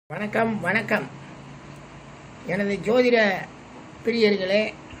வணக்கம் வணக்கம் எனது ஜோதிட பிரியர்களே,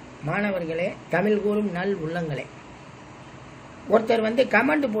 மாணவர்களே, தமிழ் கூறும் நல் உள்ளங்களே. ஒருத்தர்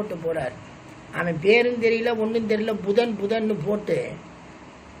கமெண்ட் போட்டு போறார். அவன் பேரும் தெரியல, ஒன்றும் தெரியல, புதன்னு போட்டு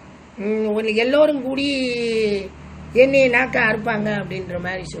எல்லோரும் கூடி என்னைய நாக்க அறுப்பாங்க அப்படின்ற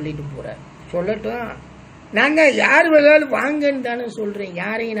மாதிரி சொல்லிட்டு போறார். சொல்லட்டும், நான் தான் யார் வேணாலும் வாங்கன்னு தானே சொல்றேன்.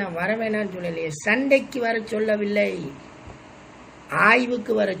 யாரையும் நான் வர வேணான்னு சொல்லலையே. சண்டைக்கு வர சொல்லவில்லை,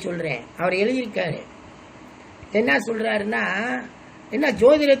 ஆய்வுக்கு வர சொல்றேன். அவர் எழுதியிருக்காரு. என்ன சொல்றாருன்னா, என்ன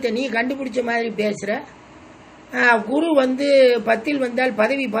ஜோதிடத்தை நீ கண்டுபிடிச்ச மாதிரி பேசுற, குரு 10 வந்தால்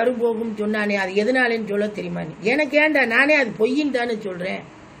பதவி பருபோகும் சொன்னானே, அது எதனாலேன்னு சொல்ல தெரியுமா? எனக்கு ஏண்டா, நானே அது பொய்ன்னு தானே சொல்றேன்.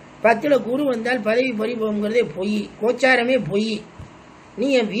 10 குரு வந்தால் பதவி பறிபோகுங்கிறதே பொய், கோச்சாரமே பொய். நீ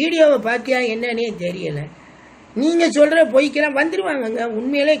என் வீடியோவை பார்த்தியா என்னன்னே தெரியல. நீங்க சொல்ற பொய்க்கெல்லாம் வந்துருவாங்க.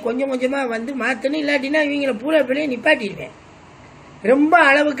 உண்மையிலே கொஞ்சம் கொஞ்சமா மாத்தணும். இல்லாட்டினா இவங்களை பூரா பிள்ளையை நிப்பாட்டிடுவேன். ரொம்ப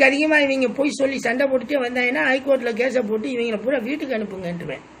அளவுக்கு அதிகமாக இவங்க போய் சொல்லி சண்டை போட்டுட்டே வந்தாங்கன்னா ஹைகோர்ட்டில் கேஸை போட்டு இவங்களை பூரா வீட்டுக்கு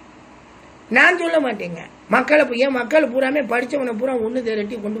அனுப்புங்கன்றுவேன். நான் சொல்ல மாட்டேங்க. மக்கள் பூராமே படித்தவனை பூரா ஒன்று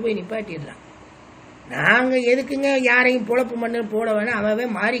திரட்டி கொண்டு போய் நிப்பாட்டிடலாம். நாங்கள் எதுக்குங்க யாரையும் பொழப்பு மண்ணு போட வேணாம்,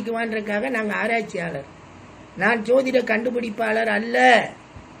 அவன் மாறிக்குவான்றக்காக நாங்கள் ஆராய்ச்சியாளர். நான் ஜோதிட கண்டுபிடிப்பாளர் அல்ல.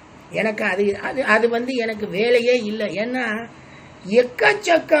 எனக்கு அது எனக்கு வேலையே இல்லை. ஏன்னா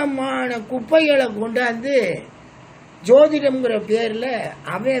எக்கச்சக்கமான குப்பைகளை கொண்டாந்து ஜோதிடம்ங்கிற பேர்ல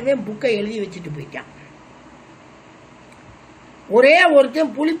அவன் புக்கை எழுதி வச்சுட்டு போயிட்டான். ஒரே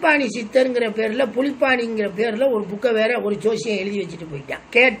ஒருத்தன் புலிப்பாணி சித்தருங்கிற பேர்ல, புலிப்பாணிங்கிற பேர்ல ஒரு புக்கை வேற ஒரு ஜோசியம் எழுதி வச்சுட்டு போயிட்டான்.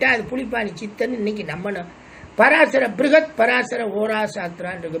 கேட்டா அது புலிப்பாணி சித்தன். இன்னைக்கு நம்ம பராசர பிருகத் பராசர ஓரா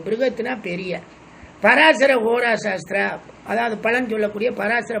சாஸ்திரான் இருக்கு. பிருகத்னா பெரிய, பராசர ஓரா சாஸ்திரா, அதாவது பலன் சொல்லக்கூடிய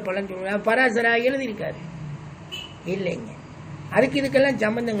பராசர பலன் சொல்ல பராசரா எழுதியிருக்காரு இல்லைங்க. அதுக்கு இதுக்கெல்லாம்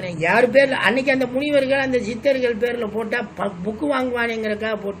சம்பந்தம் கிடையாது. யார் பேர்ல அன்னைக்கு அந்த முனிவர்கள் அந்த சித்தர்கள் பேர்ல போட்டா புக்கு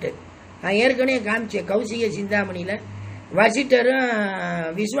வாங்குவானுங்கிறக்காக போட்டு நான் ஏற்கனவே காமிச்சேன். கௌசிக சிந்தாமணியில வசிட்டரும்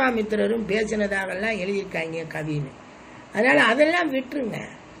விஸ்வாமித்திரரும் பேசினதாகலாம் எழுதியிருக்காங்க கவின்னு. அதனால அதெல்லாம் விட்டுருங்க.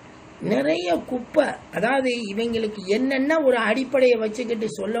 நிறைய குப்பை. அதாவது இவங்களுக்கு என்னென்ன ஒரு அடிப்படையை வச்சுக்கிட்டு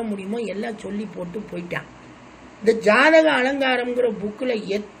சொல்ல முடியுமோ எல்லாம் சொல்லி போட்டு போயிட்டான். இந்த ஜாதக அலங்காரம்ங்கிற புக்கில்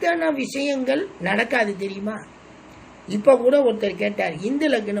எத்தனை விஷயங்கள் நடக்காது தெரியுமா? இப்ப கூட ஒருத்தர் கேட்டார், இந்து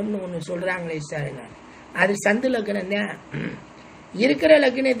லக்னம்னு ஒண்ணு சொல்றாங்களே சாருங்க, அது சந்து லக்னம் தான். இருக்கிற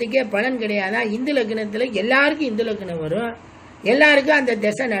லக்னத்துக்கே பலன் கிடையாதா? இந்து லக்னத்துல எல்லாருக்கும் இந்து லக்னம் வரும், எல்லாருக்கும் அந்த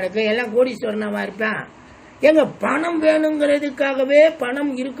திசை நடக்கும், எல்லாம் கோடீஸ்வரனாவா இருப்பான். எங்க பணம் வேணுங்கிறதுக்காகவே,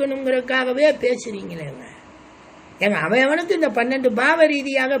 பணம் இருக்கணுங்கிறதுக்காகவே பேசுறீங்களேங்க. எங்க அவனுக்கு இந்த 12 பாவ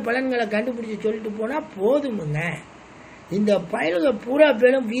ரீதியாக பலன்களை கண்டுபிடிச்சு சொல்லிட்டு போனா போதுமுங்க. இந்த பயலுக பூரா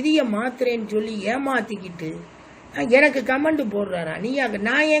பேரும் விதியை மாத்திரேன்னு சொல்லி ஏமாத்திக்கிட்டு எனக்கு கமெண்ட் போடுறாரா?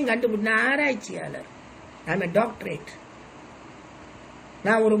 நான் ஏன் கண்டுபிடி? நான் ஆராய்ச்சியாளர், நான் டாக்டரேட்,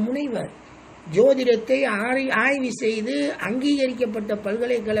 நான் ஒரு முனைவர். ஜோதிடத்தை ஆய்வு செய்து அங்கீகரிக்கப்பட்ட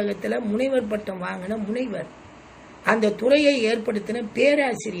பல்கலைக்கழகத்தில் முனைவர் பட்டம் வாங்கின முனைவர், அந்த துறையை ஏற்படுத்தின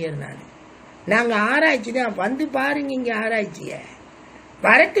பேராசிரியர் நான். நாங்க ஆராய்ச்சி தான். பாருங்க இங்க ஆராய்ச்சிய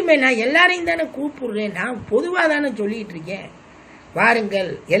வரட்டுமே. நான் எல்லாரையும் தானே கூப்பிடுறேன், நான் பொதுவாக தானே சொல்லிட்டு இருக்கேன்.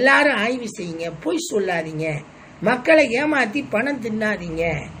 வாருங்கள், எல்லாரும் ஆய்வு செய்யுங்க, பொய் சொல்லாதீங்க, மக்களை ஏமாத்தி பணம் தின்னாதீங்க.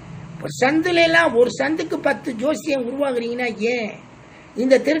 சந்துல எல்லாம் ஒரு சந்துக்கு 10 ஜோசியம் உருவாக்குறீங்கன்னா ஏன்?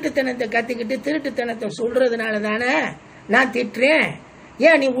 இந்த திருட்டுத்தனத்தை கத்துக்கிட்டு திருட்டுத்தனத்தை சொல்றதுனால தானே நான் திட்டுறேன்.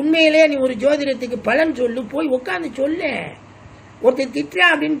 ஏன் நீ உண்மையிலே நீ ஒரு ஜோதிடத்துக்கு பலன் சொல்லு, போய் உட்காந்து சொல்ல. ஒருத்தர்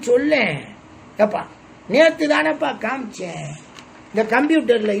திட்டுறேன் அப்படின்னு சொல்ல. ஏப்பா நேற்று தானப்பா காமிச்சேன் இந்த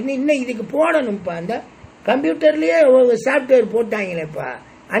கம்ப்யூட்டர்ல, இன்னும் இதுக்கு போடணும்ப்பா. இந்த கம்ப்யூட்டர்லயே சாப்ட்வேர் போட்டாங்களேப்பா,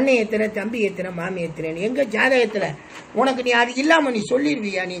 அண்ணன் எத்தனை, தம்பி எத்தனை, மாமி எத்தனை. எங்க ஜாதகத்துல உனக்கு நீ அது இல்லாம நீ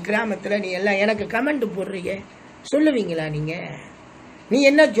சொல்லிருவியா? நீ கிராமத்துல நீ எல்லாம் எனக்கு கமெண்ட் போடுறீங்க, சொல்லுவீங்களா நீங்க? நீ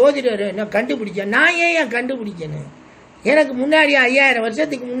என்ன ஜோதிடர் என்ன கண்டுபிடிச்ச? நான் ஏன் கண்டுபிடிக்கணும்? எனக்கு முன்னாடி 5000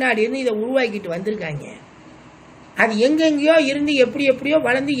 வருஷத்துக்கு முன்னாடி இருந்து இதை உருவாக்கிட்டு வந்திருக்காங்க. அது எங்கெங்கயோ இருந்து எப்படியோ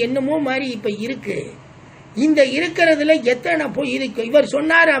வளர்ந்து என்னமோ மாதிரி இப்ப இருக்கு. இந்த இருக்கிறதுல எத்தனை போய் இதுக்கு இவர்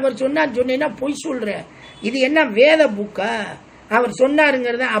சொன்னாரு அவர் சொன்னார் சொன்னேன்னா பொய் சொல்ற. இது என்ன வேத புக்கா? அவர்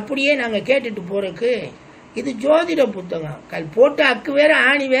சொன்னாருங்கிறத அப்படியே நாங்க கேட்டுட்டு போறதுக்கு இது ஜோதிட புத்தகம். போட்டு அக்கு வேற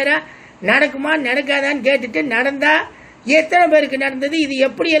ஆணி வேற, நடக்குமா நடக்காதான்னு கேட்டுட்டு நடந்தா எத்தனை பேருக்கு நடந்தது, இது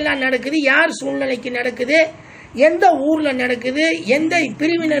எப்படி எல்லாம் நடக்குது, யார் சூழ்நிலைக்கு நடக்குது, எந்த ஊர்ல நடக்குது, எந்த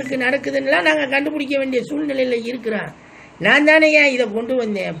பிரிவினருக்கு நடக்குதுன்னா நாங்க கண்டுபிடிக்க வேண்டிய சூழ்நிலையில இருக்கிறோம். நான் தானே ஏன் இதை கொண்டு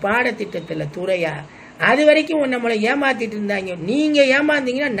வந்தேன் பாடத்திட்டத்துல துறையா. அது வரைக்கும் நம்மளை ஏமாத்திட்டு இருந்தாங்க. நீங்க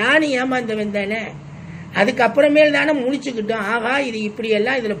ஏமாந்தீங்கன்னா நானும் ஏமாந்தவன் தானே. அதுக்கப்புறமேல் தானே முடிச்சுக்கிட்டோம். ஆகா இது இப்படி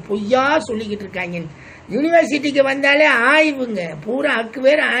எல்லாம் இதுல பொய்யா சொல்லிக்கிட்டு இருக்காங்க. யூனிவர்சிட்டிக்கு வந்தாலே ஆய்வுங்க, பூரா அக்கு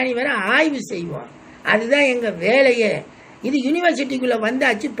வேற ஆணி வேற ஆய்வு செய்வோம். அதுதான் எங்க வேலையே. இது யூனிவர்சிட்டிக்குள்ள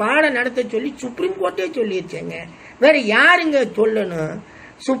வந்தாச்சு, பாடம் நடத்த சொல்லி சுப்ரீம் கோர்ட்டே சொல்லிடுச்சுங்க. வேற யாருங்க சொல்லணும்?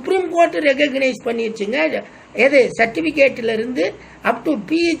 Supreme court recognise பண்ணிடுச்சுங்க. எது சர்டிபிகேட்ல இருந்து அப் டு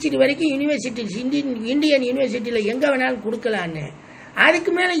PhD வரைக்கும் யூனிவர்சிட்டி, இந்தியன் யூனிவர்சிட்டியில எங்க வேணாலும் கொடுக்கலான்னு.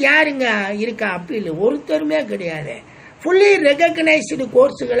 அதுக்கு மேல யாருங்க இருக்கா அப்பீல்? ஒருத்தருமே கிடையாது. ஃபுல்லி ரெகக்னைஸ்டு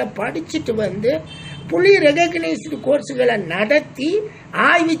கோர்ஸுகளை படிச்சுட்டு வந்து ஃபுல்லி ரெகக்னைஸ்டு கோர்ஸுகளை நடத்தி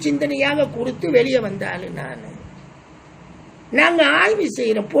ஆய்வு சிந்தனையாக கொடுத்து வெளியே வந்தாலும் நாங்க ஆய்வு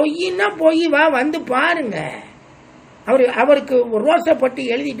செய்யறோம். பொய்னா பொய், வா வந்து பாருங்க. அவருக்கு ரோசப்பட்டு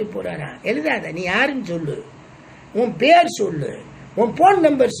எழுதிட்டு போறாரா? எழுதாத. நீ யாருன்னு சொல்லு, உன் பேர் சொல்லு, உன் போன்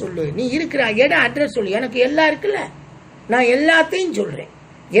நம்பர் சொல்லு, நீ இருக்கிற இடம் அட்ரஸ் சொல்லு. எனக்கு எல்லாம் இருக்குல்ல, நான் எல்லாத்தையும் சொல்றேன்.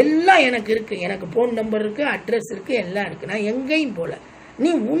 எல்லாம் எனக்கு இருக்கு. எனக்கு போன் நம்பர் இருக்கு, அட்ரஸ் இருக்கு, எல்லாம் இருக்கு. நான் எங்கேயும் போல. நீ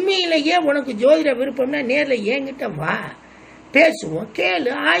உண்மையிலேயே உனக்கு ஜோதிட விருப்பம்னா நேர்ல என்கிட்ட வா, பேசுவோம்,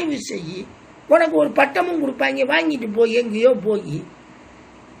 கேளு, ஆய்வு செய்யி. உனக்கு ஒரு பட்டமும் கொடுப்பாங்க, வாங்கிட்டு போய் எங்கேயோ போய்.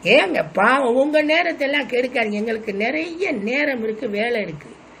 ஏங்க பாவம், உங்க நேரத்தை எல்லாம் கெடுக்காதீங்க. எங்களுக்கு நிறைய நேரம் இருக்கு, வேலை இருக்கு.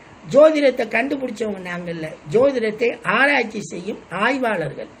 ஜோதிடத்தை கண்டுபிடிச்சவங்க நாங்கள்ல, ஜோதிடத்தை ஆராய்ச்சி செய்யும்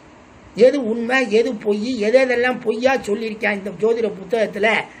ஆய்வாளர்கள். எது உண்மை எது பொய், எதெல்லாம் பொய்யா சொல்லியிருக்கா இந்த ஜோதிட புத்தகத்துல,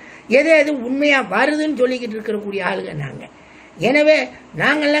 எது உண்மையா வருதுன்னு சொல்லிக்கிட்டு இருக்கக்கூடிய ஆளுங்க நாங்க. எனவே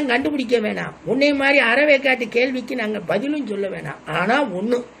நாங்கெல்லாம் கண்டுபிடிக்க வேணாம். உன்னை மாதிரி அறவை காட்டு கேள்விக்கு நாங்க பதிலும் சொல்ல வேணாம். ஆனா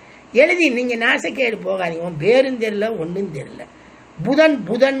ஒண்ணு எழுதி நீங்க நாசக்கேடு போகாதீங்க. உன் பேரும் தெரியல, ஒன்னும் தெரியல.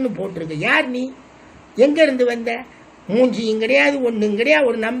 புதன் போட்டிருக்கு. யார் நீ? எங்க இருந்து வந்த? மூஞ்சியும் கிடையாது, ஒன்றும் கிடையாது,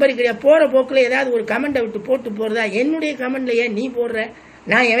 ஒரு நம்பர் கிடையாது. போற போக்குல ஏதாவது ஒரு கமெண்டை விட்டு போட்டு போறதா? என்னுடைய கமெண்ட்ல ஏன் நீ போடுற?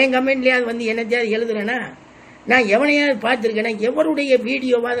 நான் எவன் கமெண்ட்லயாவது வந்து என்னத்தையாவது எழுதுறேன்னா? நான் எவனையாவது பார்த்துருக்கேன்னா? எவருடைய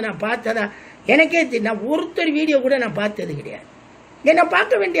வீடியோவாவது நான் பார்த்ததா? எனக்கே நான் ஒருத்தர் வீடியோ கூட நான் பார்த்தது கிடையாது. ஏன்னா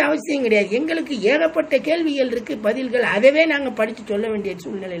பார்க்க வேண்டிய அவசியம் கிடையாது. எங்களுக்கு ஏகப்பட்ட கேள்விகள் இருக்கு, பதில்கள். அதவே நாங்கள் படித்து சொல்ல வேண்டிய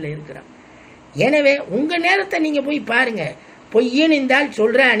சூழ்நிலையில் இருக்கிறோம். எனவே உங்க நேரத்தை நீங்க போய் பாருங்க. பொய்யன் இருந்தால்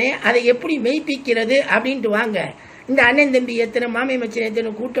சொல்றானே, அதை எப்படி மெய்ப்பிக்கிறது அப்படின்ட்டு வாங்க. இந்த அண்ணன் தம்பி எத்தனை, மாமை மச்சன்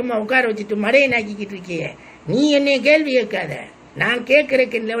எத்தனை கூட்டமா உட்கார வச்சுட்டு மடையை நாக்கிக்கிட்டு இருக்கிய. நீ என்னை கேள்வி கேட்காத. நான் கேட்கிற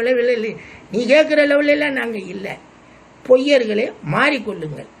லெவலில், நீ கேட்கிற லெவலெல்லாம் நாங்க இல்லை. பொய்யர்களே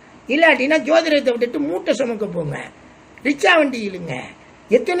மாறிக்கொள்ளுங்கள். இல்லாட்டினா ஜோதிடத்தை விட்டுட்டு மூட்டை சுமக்க போங்க, ரிச்சா வண்டி இழுங்க.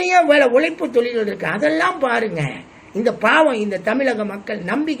 எத்தனையோ வேலை உழைப்பு தொழில்கள் இருக்கு, அதெல்லாம் பாருங்க. இந்த பாவம் இந்த தமிழக மக்கள்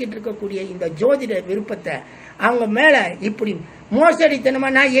நம்பிக்கிட்டு இருக்கக்கூடிய இந்த ஜோதிட விருப்பத்தை அவங்க மேல இப்படி மோசடித்தனமா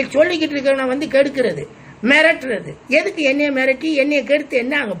நான் சொல்லிக்கிட்டு இருக்கிறவன வந்து கெடுக்கிறது, மிரட்டுறது. எதுக்கு என்னைய மிரட்டி என்னைய கெடுத்து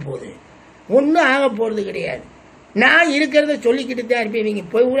என்ன ஆக போகுது? ஒன்றும் ஆக போறது கிடையாது. நான் இருக்கிறத சொல்லிக்கிட்டு தான் இருப்பேன். இவங்க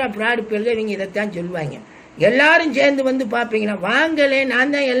போய் ஊரா பிராடு பேருங்க, இவங்க இதைத்தான் சொல்லுவாங்க. எல்லாரும் சேர்ந்து வந்து பார்ப்பீங்கன்னா வாங்கலே,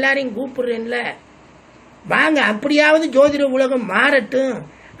 நான் தான் எல்லாரையும் கூப்பிடுறேன்ல, வாங்க. அப்படியாவது ஜோதிட உலகம் மாறட்டும்,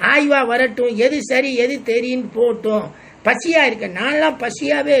 ஆய்வா வரட்டும், எது சரி எது தெரியும் போட்டும். பசியா இருக்க நான்லாம்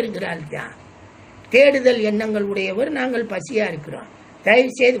பசியாவே இருக்கிறாள் தான். தேடுதல் எண்ணங்கள் உடையவர் நாங்கள், பசியா இருக்கிறோம்.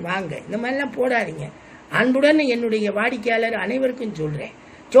 தயவு செய்து வாங்க, இந்த மாதிரிலாம் போடாதீங்க. அன்புடன் என்னுடைய வாடிக்கையாளர் அனைவருக்கும் சொல்றேன்,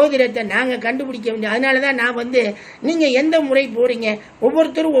 ஜோதிடத்தை நாங்க கண்டுபிடிக்க வேண்டிய. அதனாலதான் நான் வந்து நீங்க எந்த முறை போறீங்க,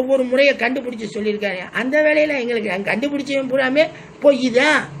 ஒவ்வொருத்தரும் ஒவ்வொரு முறையை கண்டுபிடிச்சு சொல்லியிருக்காங்க. அந்த வேலையில எங்களுக்கு நாங்கள் கண்டுபிடிச்சவன் பூராமே பொய்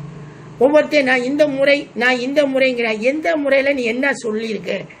தான். ஒவ்வொருத்தையும் நான் இந்த முறைங்கிற, எந்த முறையில நீ என்ன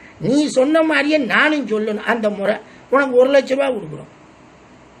சொல்லியிருக்க? நீ சொன்ன மாதிரியே நானும் சொல்லணும். அந்த முறை உனக்கு 1 லட்சம் ரூபாய் கொடுக்குறோம்.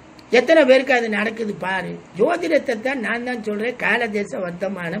 எத்தனை பேருக்கு அது நடக்குது பாரு. ஜோதிடத்தை தான் நான் தான் சொல்றேன். காலதேச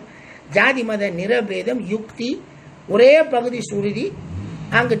வர்த்தமானம், ஜாதி மத நிரபேதம், யுக்தி, ஒரே பகுதி சுருதி,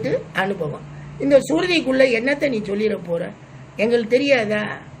 அங்கிட்டு அனுபவம். இந்த சுருதிக்குள்ள என்னத்தை நீ சொல்லிட போற? எங்களுக்கு தெரியாதா?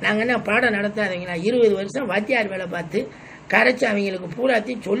 நாங்க என்ன பாடம் நடத்தாதீங்களா? 20 வருஷம் வாத்தியார் வேலை பார்த்து கரைச்சி அவங்களுக்கு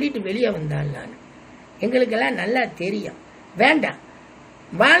பூராத்தையும் சொல்லிட்டு வெளியே வந்தாள். நான் எங்களுக்கெல்லாம் நல்லா தெரியும். வேண்டாம்,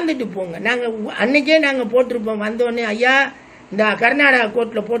 வாழ்ந்துட்டு போங்க. நாங்க அன்னைக்கே நாங்க போட்டிருப்போம். வந்தோடனே ஐயா இந்த கர்நாடகா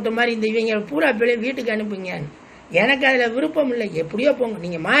கோர்ட்ல போட்ட மாதிரி இந்த இவங்க பூரா பிள்ளை வீட்டுக்கு அனுப்புங்க. எனக்கு அதுல விருப்பம் இல்லை. எப்படியோ போங்க,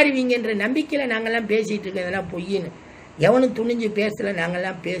 நீங்க மாறுவீங்கன்ற நம்பிக்கையில நாங்கெல்லாம் பேசிட்டு இருக்கோம். இதெல்லாம் பொய்ன்னு எவனும் துணிஞ்சு பேசல,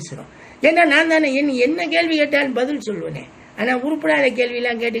 நாங்கெல்லாம் பேசுறோம். ஏன்னா நான் தானே என்ன கேள்வி கேட்டாலும் பதில் சொல்லுவேனே. ஆனா உருப்படாத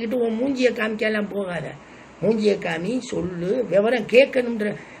கேள்வியெல்லாம் கேட்டுக்கிட்டு உன் மூஞ்சியை காமிக்கலாம் போகாத. மூஞ்சியை காமி, சொல்லு, விவரம் கேட்கணும்ன்ற,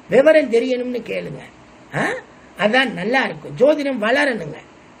 விவரம் தெரியணும்னு கேளுங்க. அதான் நல்லா இருக்கும். ஜோதிடம் வளரணுங்க,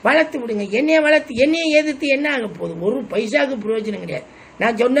 வளர்த்து விடுங்க. என்னைய எதிர்த்து என்ன ஆக போகுது? ஒரு பைசாவுக்கு பிரயோஜனம் கிடையாது.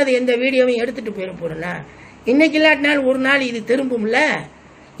 நான் சொன்னது எந்த வீடியோவையும் எடுத்துட்டு போயிட போறேன்னா, இன்னைக்கு இல்லாட்டினாலும் ஒரு நாள் இது திரும்பும்ல.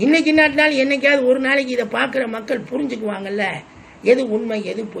 இன்னைக்கு இல்லாட்டினாலும் என்னைக்காவது ஒரு நாளைக்கு இதை பார்க்குற மக்கள் புரிஞ்சுக்குவாங்கல்ல, எது உண்மை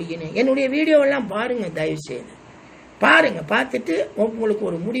எது பொய்ன்னு. என்னுடைய வீடியோவெல்லாம் பாருங்க, தயவு செய்து பாருங்க. பார்த்துட்டு உங்களுக்கு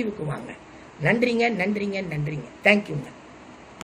ஒரு முடிவுக்கு வாங்க. நன்றிங்க, நன்றிங்க, நன்றிங்க. தேங்க்யூங்க.